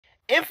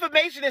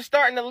Information is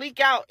starting to leak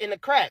out in the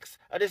cracks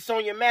of this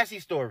Sonya Massey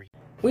story.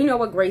 We know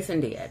what Grayson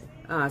did,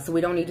 so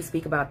we don't need to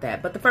speak about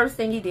that. But the first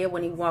thing he did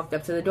when he walked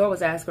up to the door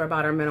was ask her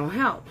about her mental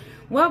health.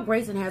 Well,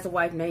 Grayson has a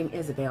wife named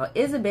Isabel.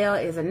 Isabel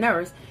is a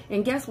nurse,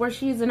 and guess where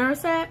she's a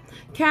nurse at?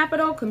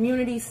 Capital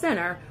Community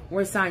Center,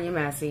 where Sonya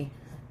Massey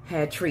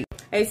had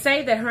treatment. They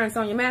say that her and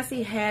Sonya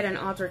Massey had an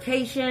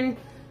altercation,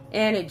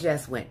 and it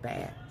just went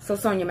bad. So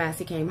Sonya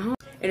Massey came home.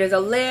 It is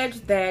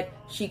alleged that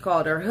she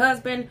called her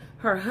husband.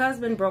 Her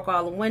husband broke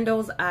all the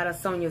windows out of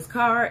Sonya's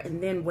car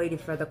and then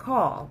waited for the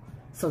call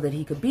so that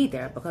he could be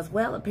there because,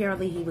 well,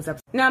 apparently he was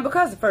upset. Now,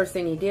 because the first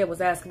thing he did was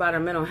ask about her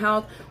mental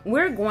health,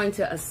 we're going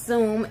to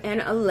assume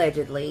and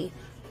allegedly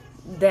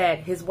that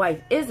his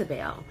wife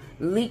Isabel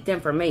leaked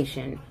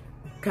information,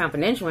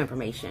 confidential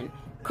information,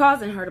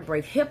 causing her to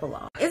break HIPAA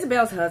law.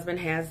 Isabel's husband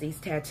has these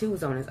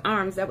tattoos on his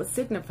arms that would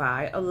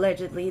signify,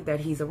 allegedly, that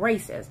he's a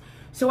racist.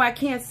 So I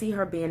can't see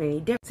her being any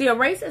different. See, a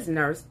racist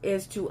nurse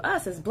is to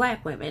us as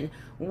black women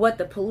what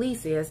the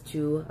police is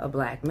to a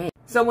black man.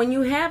 So when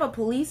you have a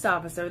police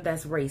officer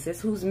that's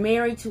racist who's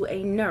married to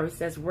a nurse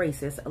that's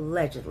racist,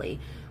 allegedly,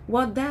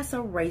 well, that's a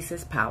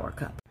racist power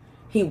couple.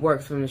 He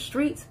works from the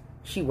streets,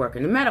 she works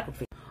in the medical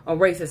field. A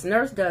racist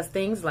nurse does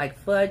things like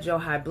fudge your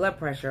high blood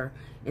pressure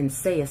and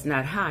say it's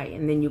not high,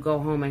 and then you go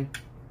home and...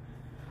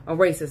 A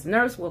racist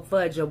nurse will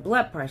fudge your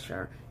blood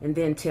pressure and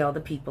then tell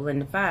the people in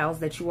the files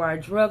that you are a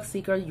drug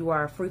seeker, you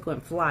are a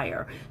frequent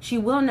flyer. She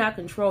will not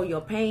control your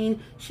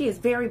pain. She is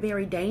very,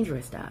 very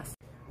dangerous to us.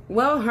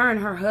 Well, her and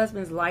her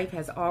husband's life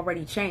has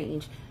already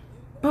changed,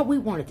 but we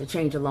want it to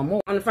change a little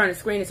more. On the front of the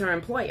screen is her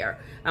employer.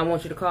 I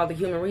want you to call the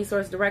human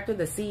resource director,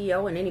 the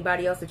CEO, and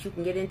anybody else that you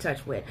can get in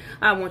touch with.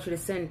 I want you to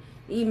send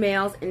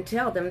emails and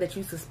tell them that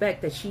you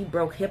suspect that she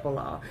broke HIPAA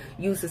law.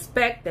 You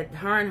suspect that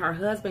her and her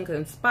husband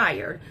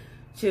conspired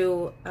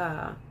to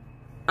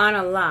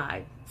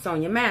unalive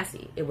Sonya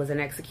Massey. It was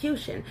an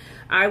execution.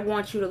 I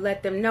want you to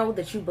let them know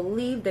that you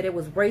believe that it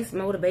was race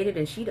motivated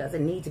and she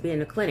doesn't need to be in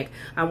the clinic.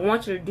 I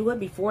want you to do it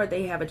before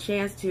they have a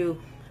chance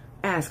to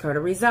ask her to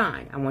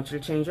resign. I want you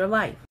to change her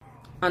life.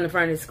 On the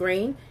front of the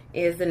screen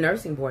is the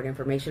nursing board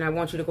information. I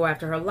want you to go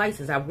after her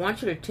license. I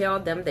want you to tell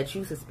them that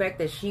you suspect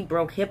that she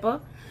broke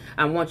HIPAA.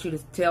 I want you to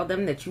tell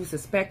them that you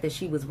suspect that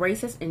she was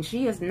racist and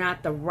she is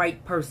not the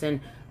right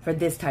person for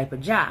this type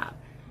of job.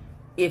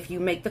 If you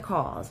make the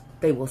calls,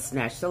 they will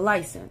snatch the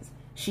license.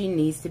 She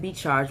needs to be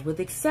charged with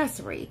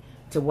accessory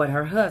to what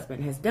her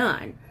husband has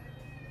done.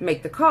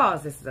 Make the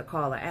calls. This is a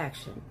call to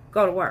action.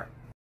 Go to work.